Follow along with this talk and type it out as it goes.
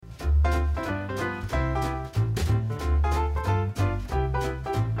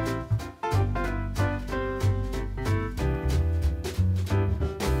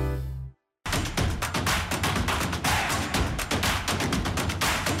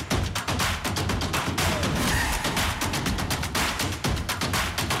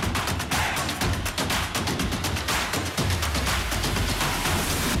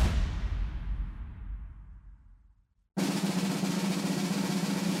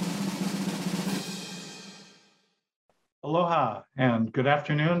Aloha and good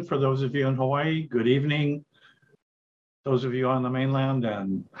afternoon for those of you in Hawaii. Good evening, those of you on the mainland,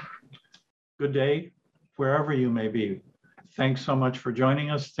 and good day wherever you may be. Thanks so much for joining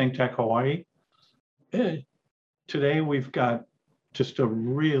us, Think Tech Hawaii. Today we've got just a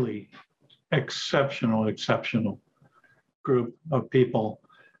really exceptional group of people.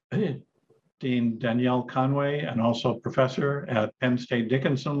 Dean Danielle Conway, and also professor at Penn State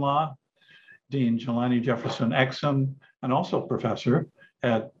Dickinson Law, Dean Jelani Jefferson Exum, and also professor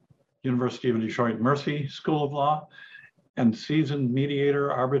at University of Detroit Mercy School of Law, and seasoned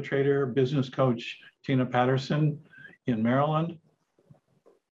mediator, arbitrator, business coach, Tina Patterson in Maryland.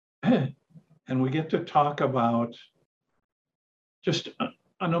 And we get to talk about just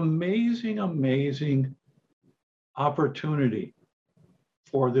an amazing opportunity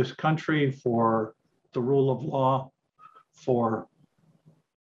for this country, for the rule of law, for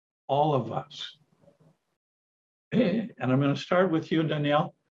all of us. And I'm going to start with you,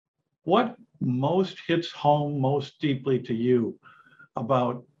 Danielle. What most hits home most deeply to you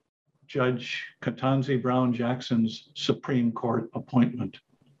about Judge Ketanji Brown Jackson's Supreme Court appointment?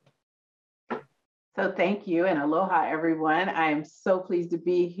 So thank you, and aloha, everyone. I'm so pleased to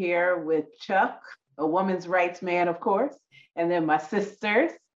be here with Chuck, a women's rights man, of course, and then my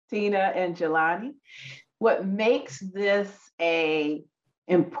sisters, Tina and Jelani. What makes this an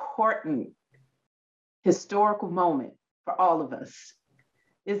important historical moment for all of us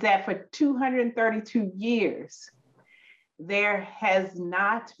is that for 232 years, there has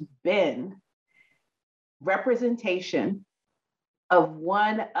not been representation of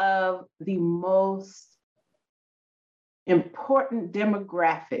one of the most important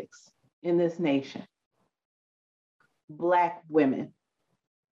demographics in this nation, Black women.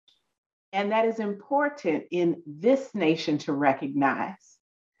 And that is important in this nation to recognize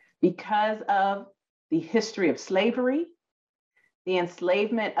because of the history of slavery, the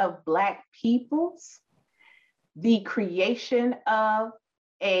enslavement of Black peoples, the creation of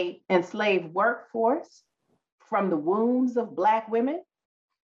an enslaved workforce from the wombs of Black women,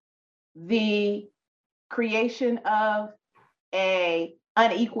 the creation of an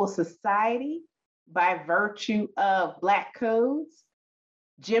unequal society by virtue of Black codes,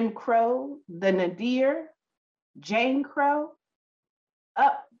 Jim Crow, the Nadir, Jane Crow,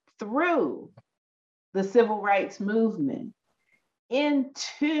 up through the civil rights movement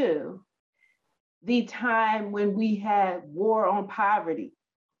into the time when we had war on poverty,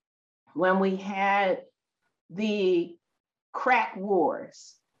 when we had the crack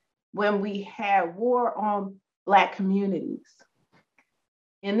wars, when we had war on Black communities.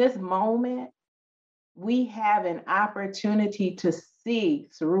 In this moment, we have an opportunity to see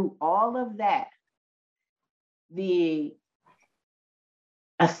through all of that the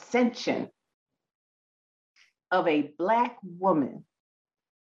ascension of a Black woman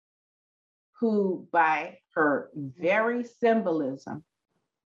who, by her very symbolism,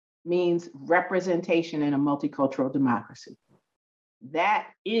 means representation in a multicultural democracy. That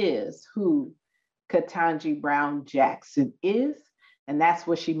is who Ketanji Brown Jackson is, and that's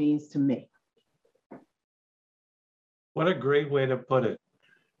what she means to me. What a great way to put it.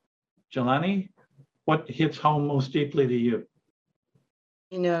 Jelani, what hits home most deeply to you?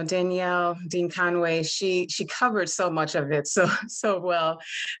 You know, Danielle, Dean Conway, she covered so much of it so well.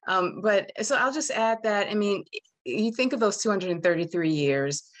 But so I'll just add that, I mean, you think of those 233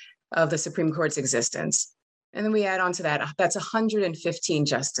 years of the Supreme Court's existence, and then we add on to that, that's 115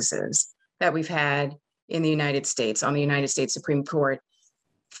 justices that we've had in the United States, on the United States Supreme Court,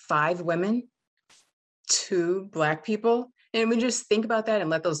 5 women, 2 Black people. And when you just think about that and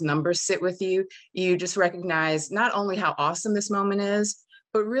let those numbers sit with you, you just recognize not only how awesome this moment is,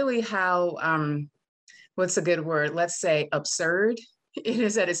 but really how, what's a good word? Let's say absurd it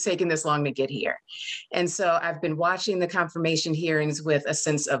is that it's taken this long to get here. And so I've been watching the confirmation hearings with a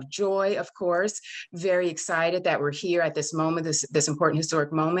sense of joy, of course, very excited that we're here at this moment, this important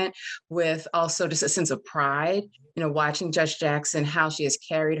historic moment, with also just a sense of pride, you know, watching Judge Jackson, how she has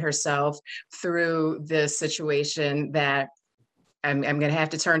carried herself through this situation that I'm going to have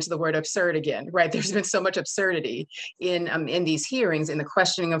to turn to the word absurd again, right? There's been so much absurdity in these hearings, in the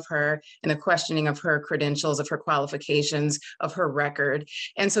questioning of her, in the questioning of her credentials, of her qualifications, of her record.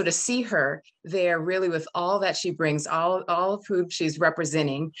 And so to see her there really with all that she brings, all of who she's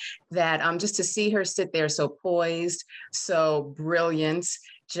representing, that just to see her sit there so poised, so brilliant,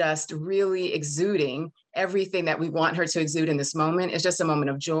 just really exuding everything that we want her to exude in this moment is just a moment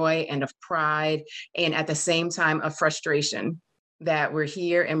of joy and of pride, and at the same time of frustration that we're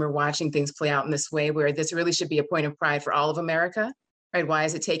here and we're watching things play out in this way, where this really should be a point of pride for all of America, right? Why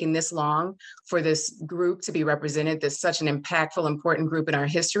has it taken this long for this group to be represented? This such an impactful, important group in our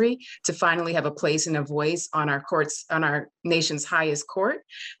history to finally have a place and a voice on our courts, on our nation's highest court.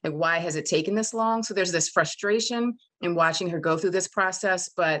 Like, why has it taken this long? So there's this frustration in watching her go through this process.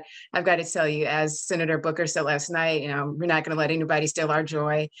 But I've got to tell you, as Senator Booker said last night, we're not going to let anybody steal our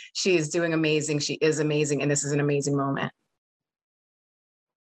joy. She is doing amazing. She is amazing. And this is an amazing moment.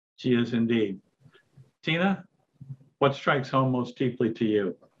 She is indeed. Tina, what strikes home most deeply to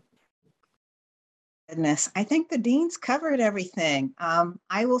you? Goodness, I think the deans covered everything.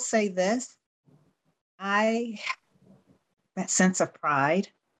 I will say this, that sense of pride.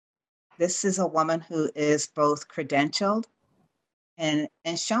 This is a woman who is both credentialed and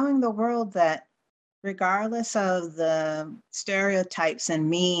showing the world that regardless of the stereotypes and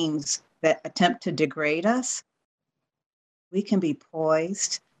memes that attempt to degrade us, we can be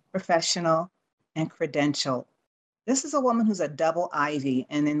poised, professional, and credentialed. This is a woman who's a double Ivy,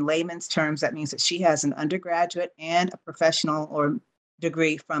 and in layman's terms, that means that she has an undergraduate and a professional or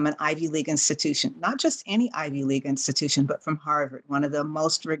degree from an Ivy League institution, not just any Ivy League institution, but from Harvard, one of the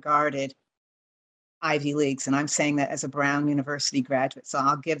most regarded Ivy Leagues. And I'm saying that as a Brown University graduate, so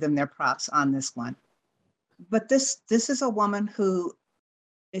I'll give them their props on this one. But this is a woman who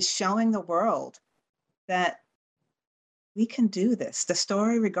is showing the world that we can do this. The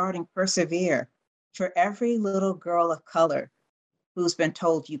story regarding Persevere, for every little girl of color who's been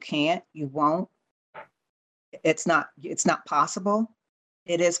told you can't, you won't, it's not possible,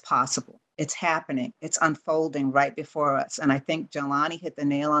 it is possible. It's happening. It's unfolding right before us. And I think Jelani hit the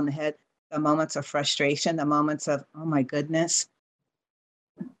nail on the head. The moments of frustration, the moments of, oh my goodness,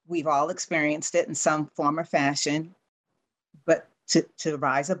 we've all experienced it in some form or fashion, but to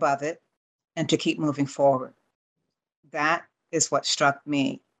rise above it and to keep moving forward. That is what struck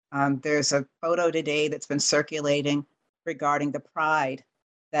me. There's a photo today that's been circulating regarding the pride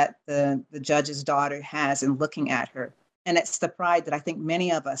that the judge's daughter has in looking at her. And it's the pride that I think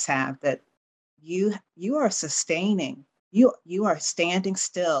many of us have, that you are sustaining, you are standing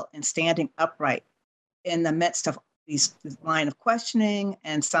still and standing upright in the midst of this line of questioning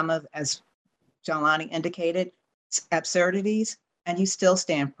and some of, as Jelani indicated, absurdities, and you still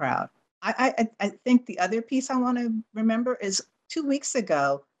stand proud. I think the other piece I want to remember is 2 weeks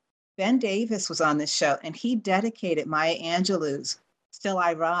ago, Ben Davis was on this show, and he dedicated Maya Angelou's Still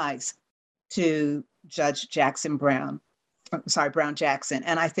I Rise to Judge Brown Jackson.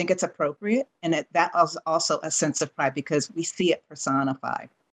 And I think it's appropriate. And that was also a sense of pride because we see it personified.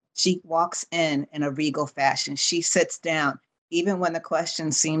 She walks in a regal fashion. She sits down, even when the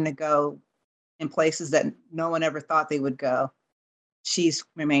questions seem to go in places that no one ever thought they would go. She's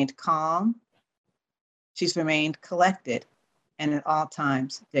remained calm. She's remained collected, and at all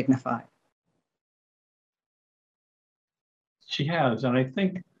times dignified. She has, and I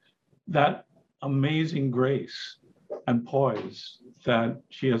think that amazing grace and poise that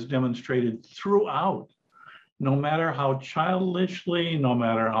she has demonstrated throughout, no matter how childishly, no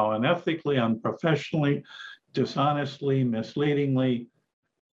matter how unethically, unprofessionally, dishonestly, misleadingly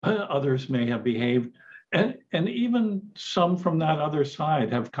others may have behaved. And even some from that other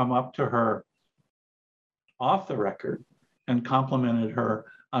side have come up to her off the record and complimented her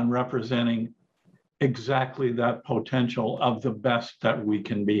on representing exactly that potential of the best that we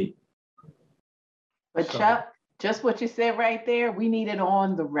can be. But So- Chuck, just what you said right there, we need it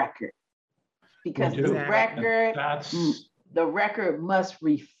on the record. Because We the do. record, That's the record must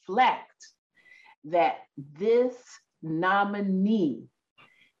reflect that this nominee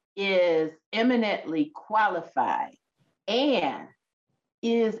is eminently qualified and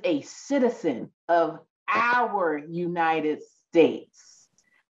is a citizen of our United States,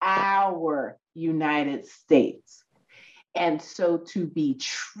 our United States. And so to be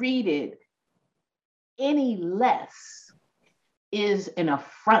treated any less is an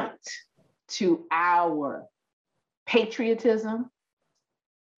affront to our patriotism,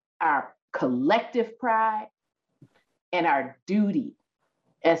 our collective pride, and our duty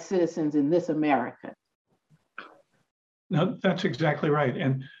as citizens in this America. No, that's exactly right.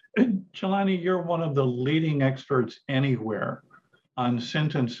 And Jelani, you're one of the leading experts anywhere on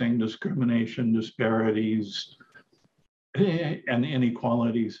sentencing discrimination, disparities, and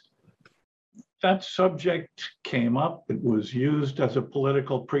inequalities. That subject came up. It was used as a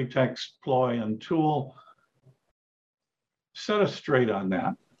political pretext, ploy, and tool. Set us straight on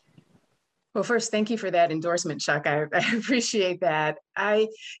that. Well, first, thank you for that endorsement, Chuck. I appreciate that. I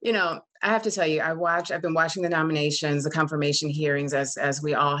have to tell you, I've been watching the nominations, the confirmation hearings, as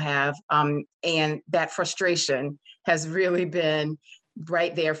we all have, and that frustration has really been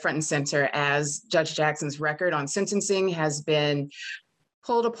right there front and center as Judge Jackson's record on sentencing has been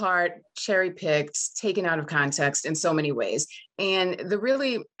pulled apart, cherry picked, taken out of context in so many ways. And the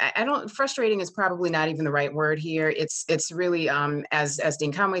really, I don't, frustrating is probably not even the right word here. It's really, as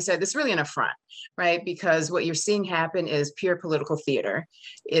Dean Conway said, it's really an affront, right? Because what you're seeing happen is pure political theater.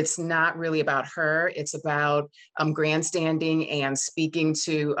 It's not really about her. It's about grandstanding and speaking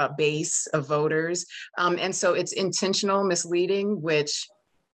to a base of voters. And so it's intentional misleading, which,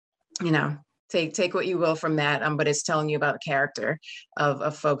 you know, take what you will from that, but it's telling you about the character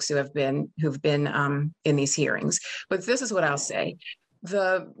of folks who've been in these hearings. But this is what I'll say: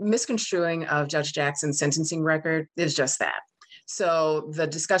 the misconstruing of Judge Jackson's sentencing record is just that. So the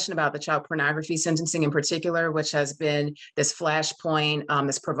discussion about the child pornography sentencing in particular, which has been this flashpoint,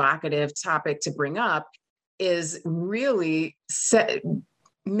 this provocative topic to bring up, is really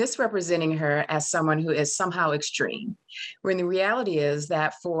misrepresenting her as someone who is somehow extreme, when the reality is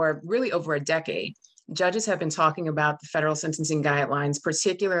that for really over a decade, judges have been talking about the federal sentencing guidelines,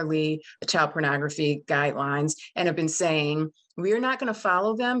 particularly the child pornography guidelines, and have been saying, we're not going to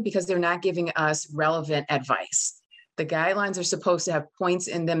follow them because they're not giving us relevant advice. The guidelines are supposed to have points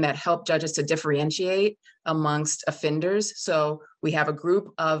in them that help judges to differentiate amongst offenders. So we have a group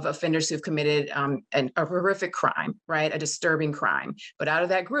of offenders who've committed a horrific crime, right? A disturbing crime. But out of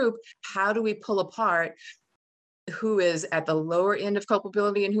that group, how do we pull apart who is at the lower end of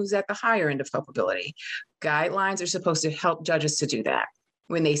culpability and who's at the higher end of culpability? Guidelines are supposed to help judges to do that.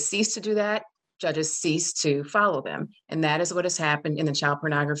 When they cease to do that, judges cease to follow them. And that is what has happened in the child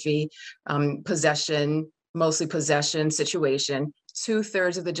pornography mostly possession situation.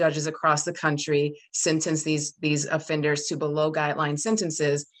 2/3 of the judges across the country sentence these offenders to below guideline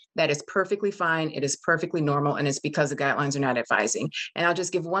sentences. That is perfectly fine. It is perfectly normal. And it's because the guidelines are not advising. And I'll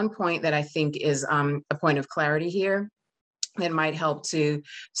just give one point that I think is a point of clarity here that might help to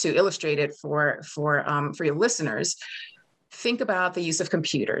illustrate it for your listeners. Think about the use of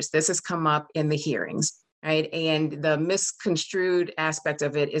computers. This has come up in the hearings, right? And the misconstrued aspect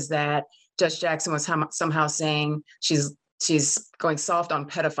of it is that Judge Jackson was somehow saying she's going soft on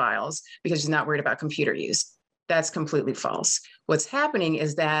pedophiles because she's not worried about computer use. That's completely false. What's happening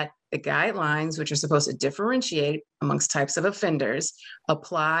is that the guidelines, which are supposed to differentiate amongst types of offenders,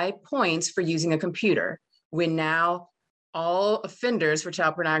 apply points for using a computer, when now all offenders for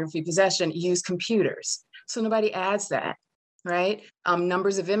child pornography possession use computers. So nobody adds that, right?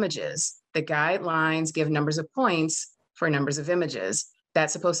 Numbers of images. The guidelines give numbers of points for numbers of images.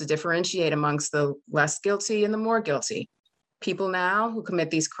 That's supposed to differentiate amongst the less guilty and the more guilty. People now who commit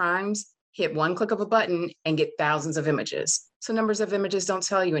these crimes hit one click of a button and get thousands of images. So numbers of images don't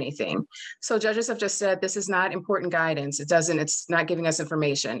tell you anything. So judges have just said, this is not important guidance. It's not giving us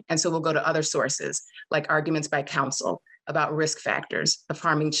information. And so we'll go to other sources, like arguments by counsel about risk factors of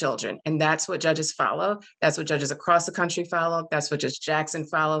harming children. And that's what judges follow. That's what judges across the country follow. That's what Judge Jackson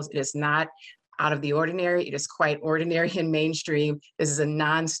follows. It is not out of the ordinary. It is quite ordinary and mainstream. This is a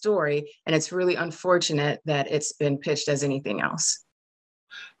non-story, and it's really unfortunate that it's been pitched as anything else.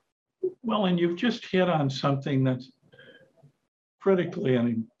 Well, and you've just hit on something that's critically an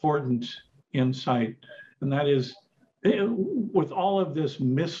important insight, and that is, with all of this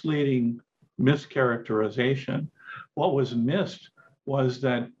misleading mischaracterization, what was missed was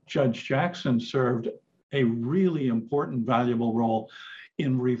that Judge Jackson served a really important, valuable role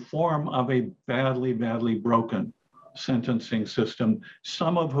in reform of a badly, badly broken sentencing system,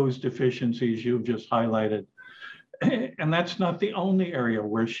 some of whose deficiencies you've just highlighted. And that's not the only area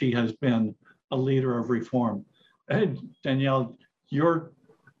where she has been a leader of reform. Danielle, you're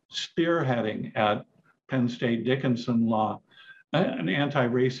spearheading at Penn State Dickinson Law an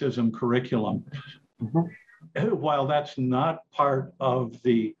anti-racism curriculum. Mm-hmm. While that's not part of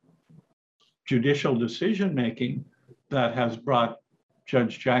the judicial decision-making that has brought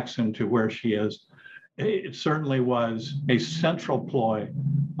Judge Jackson to where she is, it certainly was a central ploy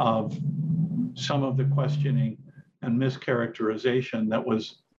of some of the questioning and mischaracterization that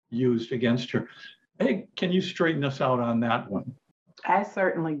was used against her. Hey, can you straighten us out on that one? I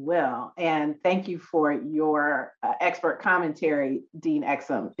certainly will. And thank you for your expert commentary, Dean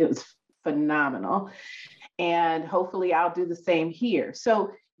Exum. It was phenomenal. And hopefully I'll do the same here.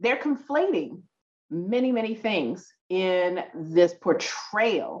 So they're conflating many, many things in this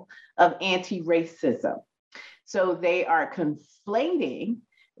portrayal of anti-racism. So they are conflating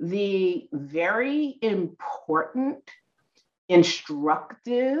the very important,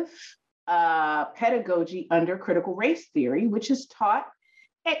 instructive pedagogy under critical race theory, which is taught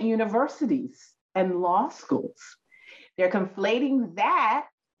at universities and law schools. They're conflating that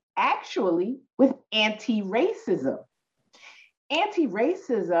actually with anti-racism.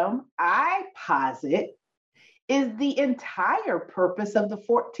 Anti-racism, I posit, is the entire purpose of the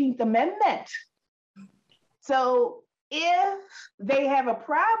 14th Amendment. So if they have a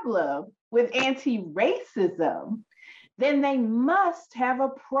problem with anti-racism, then they must have a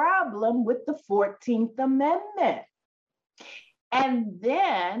problem with the 14th Amendment. And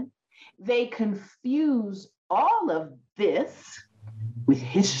then they confuse all of this with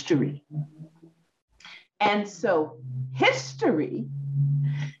history. And so history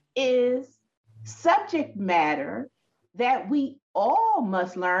is subject matter that we all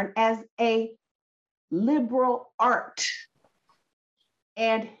must learn as a liberal art.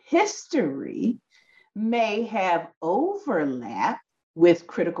 And history may have overlap with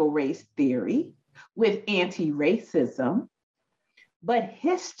critical race theory, with anti-racism, but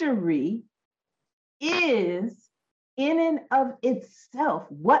history is in and of itself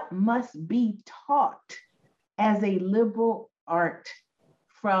what must be taught as a liberal art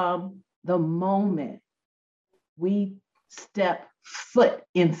from the moment we step foot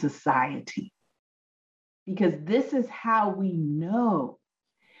in society. Because this is how we know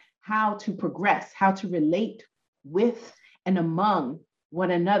how to progress, how to relate with and among one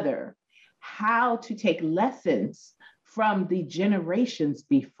another, how to take lessons from the generations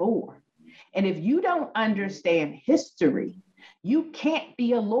before. And if you don't understand history, you can't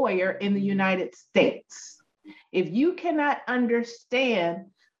be a lawyer in the United States. If you cannot understand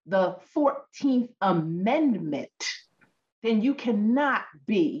the 14th Amendment, then you cannot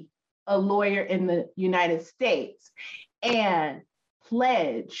be a lawyer in the United States and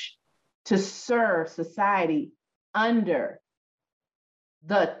pledge to serve society under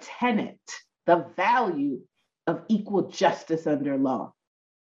the tenet, the value of equal justice under law.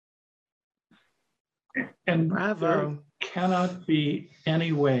 And Bravo. there cannot be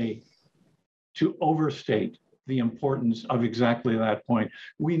any way to overstate the importance of exactly that point.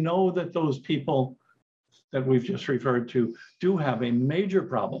 We know that those people that we've just referred to do have a major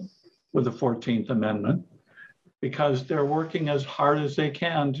problem with the 14th Amendment because they're working as hard as they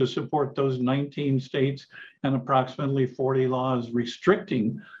can to support those 19 states and approximately 40 laws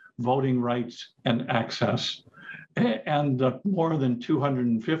restricting voting rights and access. And the more than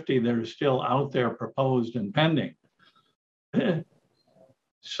 250 that are still out there proposed and pending.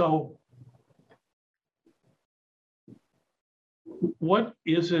 So what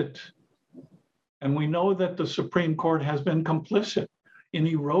is it? And we know that the Supreme Court has been complicit in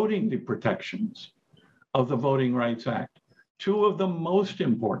eroding the protections of the Voting Rights Act. Two of the most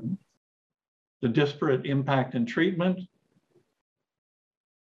important, the disparate impact and treatment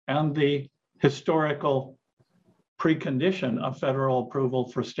and the historical precondition of federal approval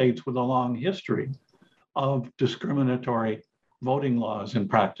for states with a long history of discriminatory voting laws and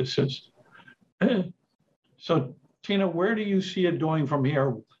practices. So Tina, where do you see it going from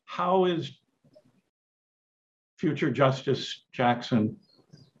here? How is future Justice Jackson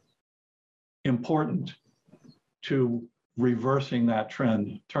important to reversing that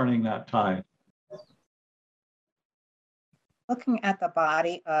trend, turning that tide? Looking at the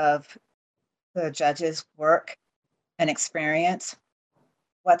body of the judge's work and experience,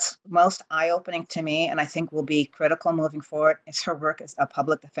 what's most eye-opening to me, and I think will be critical moving forward, is her work as a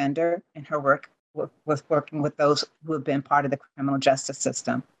public defender and her work with working with those who have been part of the criminal justice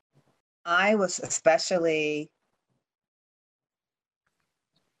system. I was especially,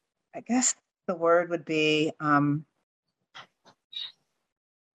 I guess the word would be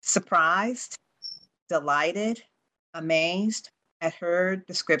surprised, delighted, amazed at her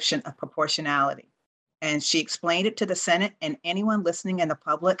description of proportionality. And she explained it to the Senate, and anyone listening in the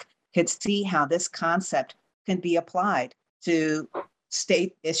public could see how this concept can be applied to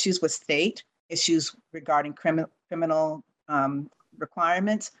state issues with state, issues regarding criminal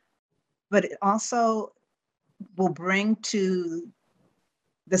requirements, but it also will bring to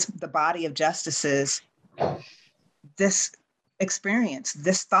the body of justices this experience,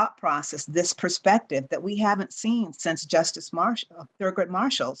 this thought process, this perspective that we haven't seen since Thurgood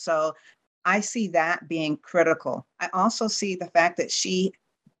Marshall. So I see that being critical. I also see the fact that she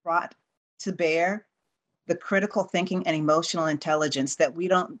brought to bear the critical thinking and emotional intelligence that we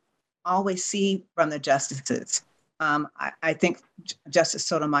don't always see from the justices. I think Justice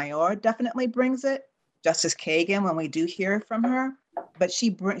Sotomayor definitely brings it. Justice Kagan, when we do hear from her, but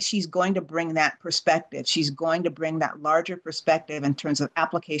she's going to bring that perspective. She's going to bring that larger perspective in terms of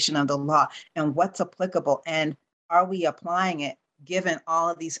application of the law and what's applicable, and are we applying it given all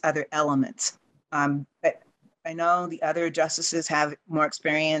of these other elements. But I know the other justices have more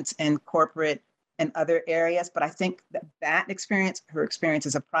experience in corporate and other areas, but I think that experience, her experience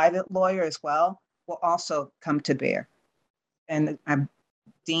as a private lawyer as well, will also come to bear. And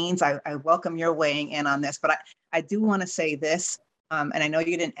Deans, I welcome your weighing in on this, but I do want to say this, and I know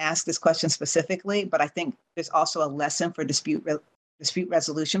you didn't ask this question specifically, but I think there's also a lesson for dispute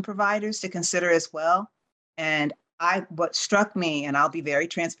resolution providers to consider as well. And what struck me, and I'll be very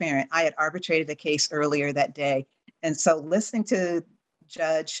transparent, I had arbitrated a case earlier that day. And so listening to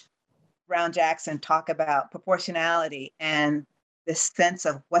Judge Brown Jackson talk about proportionality and this sense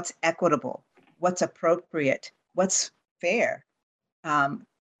of what's equitable, what's appropriate, what's fair,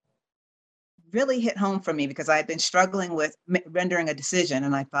 really hit home for me, because I had been struggling with rendering a decision.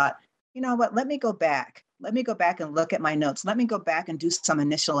 And I thought, you know what, let me go back. Let me go back and look at my notes. Let me go back and do some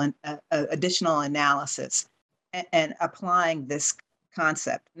initial and additional analysis and applying this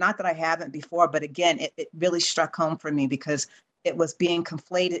concept. Not that I haven't before, but again, it really struck home for me because it was being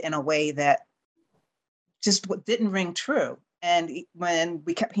conflated in a way that just didn't ring true. And when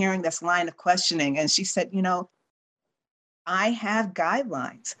we kept hearing this line of questioning, and she said, you know, I have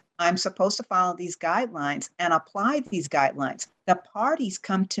guidelines. I'm supposed to follow these guidelines and apply these guidelines. The parties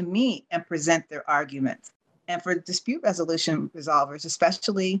come to me and present their arguments. And for dispute resolution resolvers,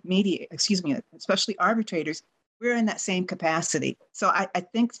 especially especially arbitrators, we're in that same capacity. So I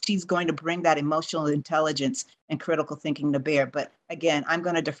think she's going to bring that emotional intelligence and critical thinking to bear. But again, I'm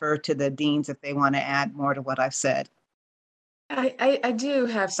going to defer to the deans if they want to add more to what I've said. I do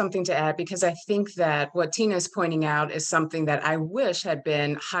have something to add, because I think that what Tina is pointing out is something that I wish had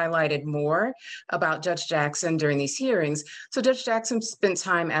been highlighted more about Judge Jackson during these hearings. So Judge Jackson spent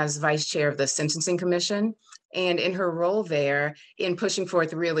time as vice chair of the Sentencing Commission. And in her role there, in pushing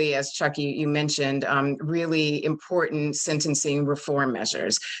forth really, as Chuck, you mentioned, really important sentencing reform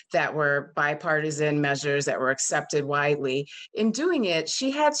measures that were bipartisan measures that were accepted widely. In doing it,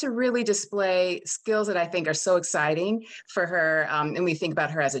 she had to really display skills that I think are so exciting for her, and we think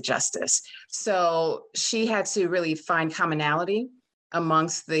about her as a justice. So she had to really find commonality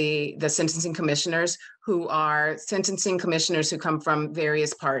amongst the sentencing commissioners, who are sentencing commissioners who come from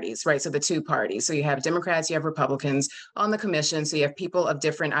various parties, right? So the two parties. So you have Democrats, you have Republicans on the commission. So you have people of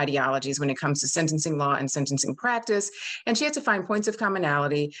different ideologies when it comes to sentencing law and sentencing practice. And she had to find points of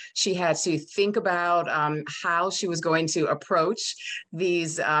commonality. She had to think about how she was going to approach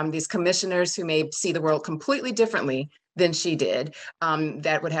these commissioners who may see the world completely differently than she did,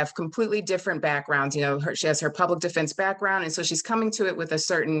 that would have completely different backgrounds. You know, she has her public defense background, and so she's coming to it with a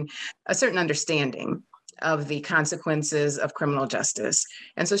certain understanding of the consequences of criminal justice.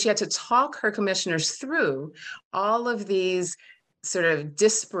 And so she had to talk her commissioners through all of these sort of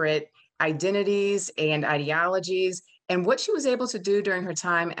disparate identities and ideologies. And what she was able to do during her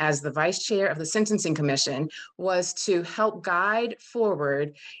time as the vice chair of the Sentencing Commission was to help guide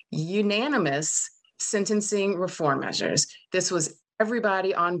forward unanimous sentencing reform measures. This was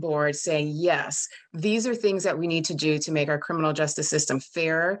everybody on board saying, yes, these are things that we need to do to make our criminal justice system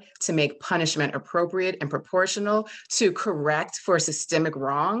fairer, to make punishment appropriate and proportional, to correct for systemic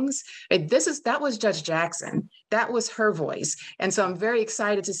wrongs. That was Judge Jackson. That was her voice. And so I'm very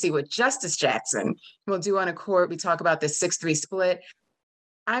excited to see what Justice Jackson will do on a court. We talk about this 6-3 split.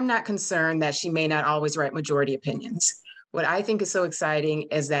 I'm not concerned that she may not always write majority opinions. What I think is so exciting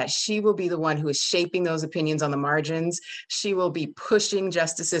is that she will be the one who is shaping those opinions on the margins. She will be pushing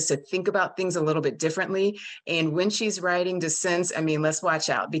justices to think about things a little bit differently. And when she's writing dissents, I mean, let's watch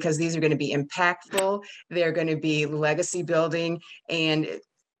out, because these are going to be impactful. They're going to be legacy building. And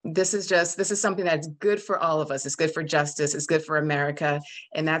this is something that's good for all of us. It's good for justice. It's good for America.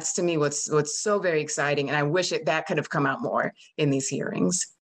 And that's, to me, what's so very exciting. And I wish that could have come out more in these hearings.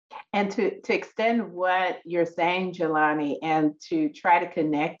 And to extend what you're saying, Jelani, and to try to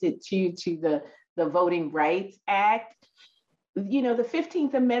connect it to the Voting Rights Act, you know, the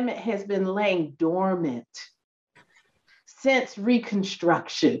 15th Amendment has been laying dormant since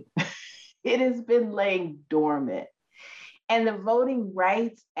Reconstruction. It has been laying dormant. And the Voting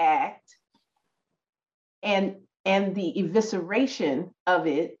Rights Act and the evisceration of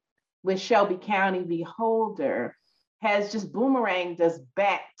it with Shelby County v. Holder has just boomeranged us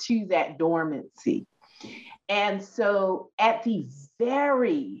back to that dormancy. And so at the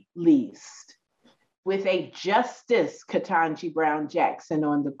very least, with a Justice Ketanji Brown Jackson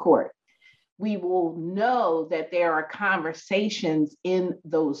on the court, we will know that there are conversations in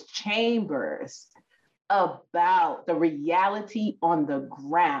those chambers about the reality on the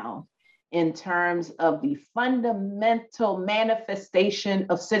ground in terms of the fundamental manifestation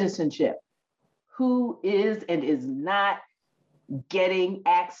of citizenship. Who is and is not getting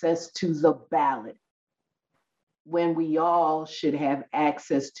access to the ballot when we all should have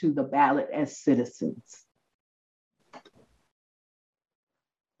access to the ballot as citizens.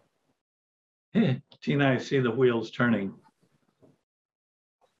 Tina, I see the wheels turning.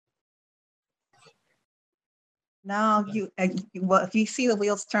 No, well, if you see the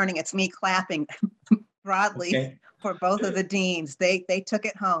wheels turning, it's me clapping broadly Okay. for both of the deans. They took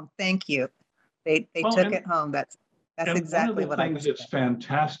it home. Thank you. They Well, took it home. That's And one of exactly the what I things was that's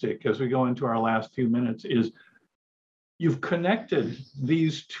fantastic as we go into our last few minutes is you've connected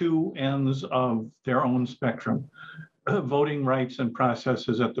these two ends of their own spectrum, voting rights and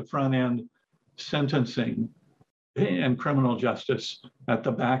processes at the front end, sentencing and criminal justice at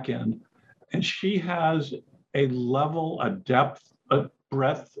the back end. And she has a level, a depth, a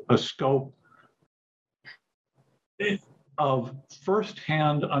breadth, a scope of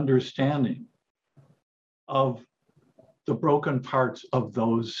firsthand understanding of the broken parts of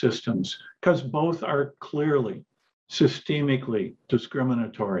those systems, because both are clearly systemically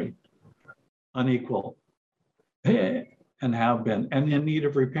discriminatory, unequal, and have been, and in need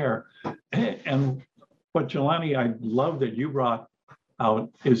of repair. And what Jelani, I love that you brought out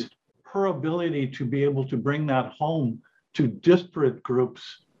is her ability to be able to bring that home to disparate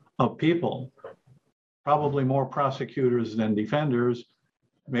groups of people, probably more prosecutors than defenders,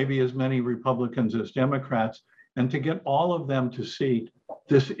 maybe as many Republicans as Democrats, and to get all of them to see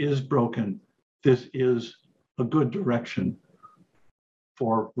this is broken, this is a good direction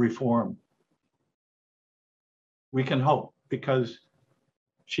for reform. We can hope because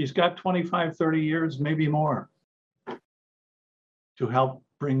she's got 25, 30 years, maybe more, to help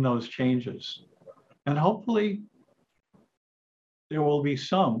bring those changes. And hopefully there will be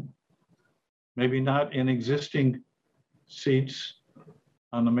some, maybe not in existing seats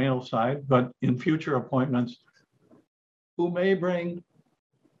on the male side, but in future appointments, who may bring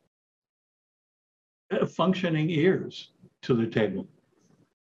functioning ears to the table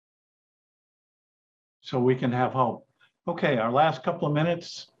so we can have hope. Okay, our last couple of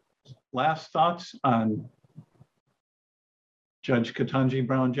minutes, last thoughts on Judge Ketanji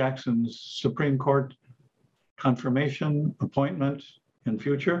Brown Jackson's Supreme Court confirmation, appointment in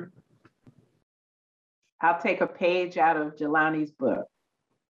future. I'll take a page out of Jelani's book.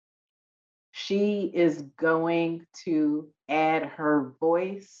 She is going to add her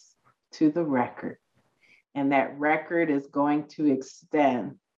voice to the record. And that record is going to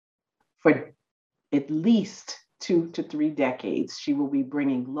extend for at least 2 to 3 decades. She will be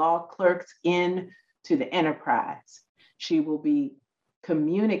bringing law clerks in to the enterprise. She will be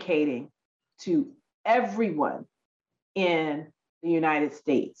communicating to everyone in the United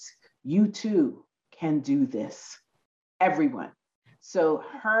States. You too can do this, everyone. So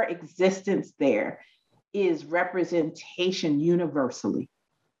her existence there is representation universally.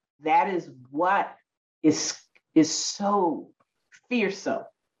 That is what is so fearsome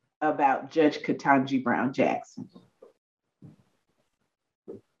about Judge Ketanji Brown Jackson.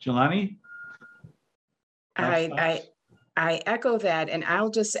 Jelani? I echo that, and I'll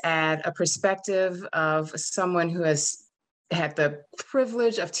just add a perspective of someone who has had the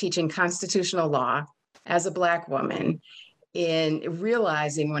privilege of teaching constitutional law as a Black woman, in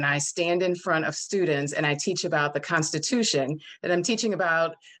realizing when I stand in front of students and I teach about the Constitution, that I'm teaching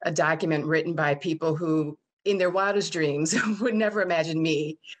about a document written by people who, in their wildest dreams, would never imagine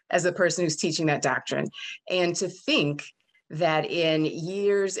me as a person who's teaching that doctrine. And to think that in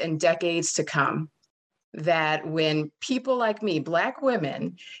years and decades to come, that when people like me, Black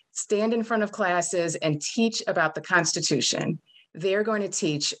women, stand in front of classes and teach about the Constitution, they're going to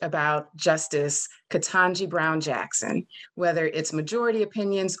teach about Justice Ketanji Brown Jackson, whether it's majority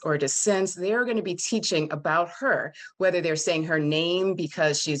opinions or dissents. They're going to be teaching about her, whether they're saying her name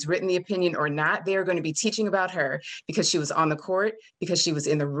because she's written the opinion or not. They're going to be teaching about her because she was on the court, because she was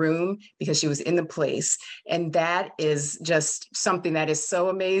in the room, because she was in the place. And that is just something that is so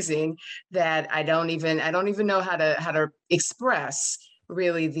amazing that I don't even know how to express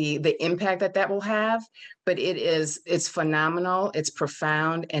really the impact that will have, but it's phenomenal, it's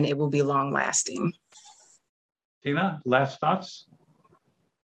profound, and it will be long lasting. Tina, last thoughts?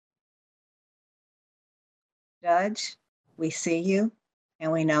 Judge, we see you,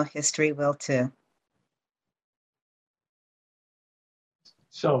 and we know history will too.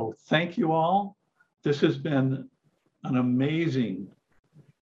 So thank you all. This has been an amazing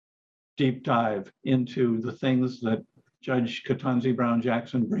deep dive into the things that Judge Ketanji Brown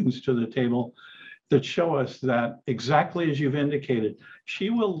Jackson brings to the table that show us that, exactly as you've indicated, she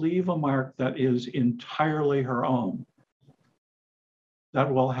will leave a mark that is entirely her own,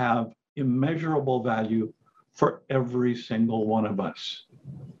 that will have immeasurable value for every single one of us.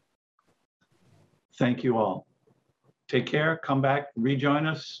 Thank you all. Take care, come back, rejoin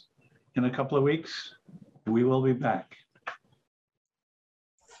us in a couple of weeks. We will be back.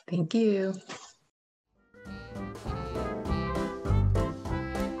 Thank you.